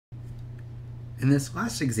In this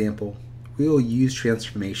last example, we will use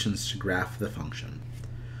transformations to graph the function.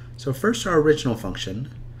 So first, our original function,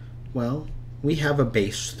 well, we have a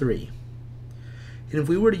base 3. And if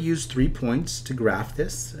we were to use 3 points to graph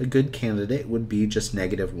this, a good candidate would be just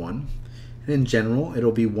 -1. And in general,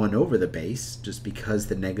 it'll be 1 over the base, just because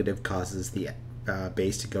the negative causes the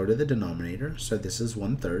base to go to the denominator. So this is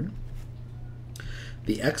 1/3.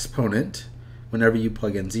 The exponent, whenever you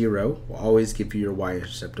plug in 0, will always give you your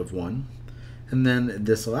y-intercept of 1. And then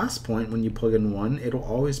this last point, when you plug in 1, it'll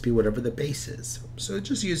always be whatever the base is. So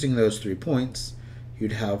just using those 3 points,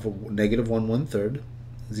 you'd have -1 1/3,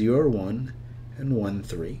 0 1, and 1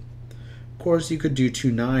 3. Of course, you could do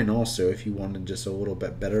 2 9 also if you wanted just a little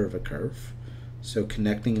bit better of a curve. So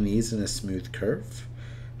connecting these in a smooth curve.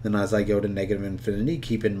 Then as I go to -infinity,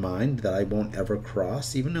 keep in mind that I won't ever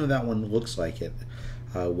cross, even though that one looks like it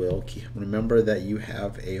will. Remember that you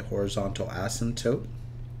have a horizontal asymptote.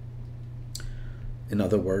 In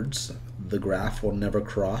other words, the graph will never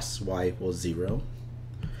cross y = 0.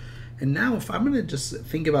 And now if I'm going to just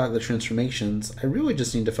think about the transformations, I really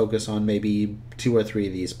just need to focus on maybe 2 or 3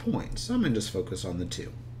 of these points. So I'm going to just focus on the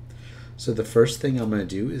 2. So the first thing I'm going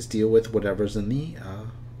to do is deal with whatever's in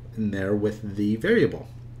there with the variable.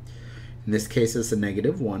 In this case, it's a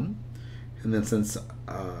 -1. And then since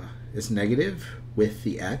it's negative with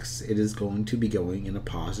the x, it is going to be going in a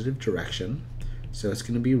positive direction. So it's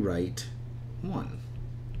going to be right 1.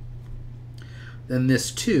 Then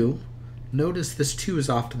this 2, notice this 2 is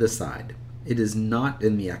off to the side. It is not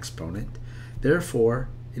in the exponent. Therefore,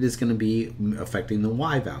 it is going to be affecting the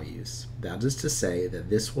y values. That is to say that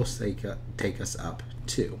this will take us up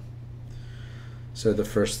 2. So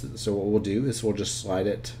what we'll do is we'll just slide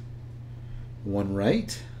it 1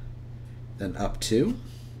 right, then up 2,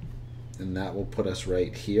 and that will put us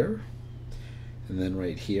right here, and then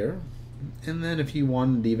right here. And then if you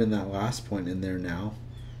wanted even that last point in there now,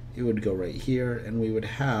 it would go right here, and we would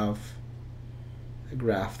have a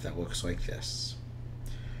graph that looks like this.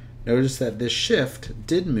 Notice that this shift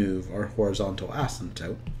did move our horizontal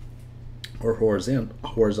asymptote, or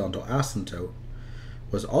horizontal asymptote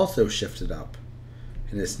was also shifted up,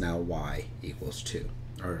 and it's now y = 2,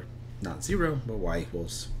 or not 0, but y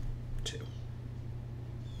 = 2.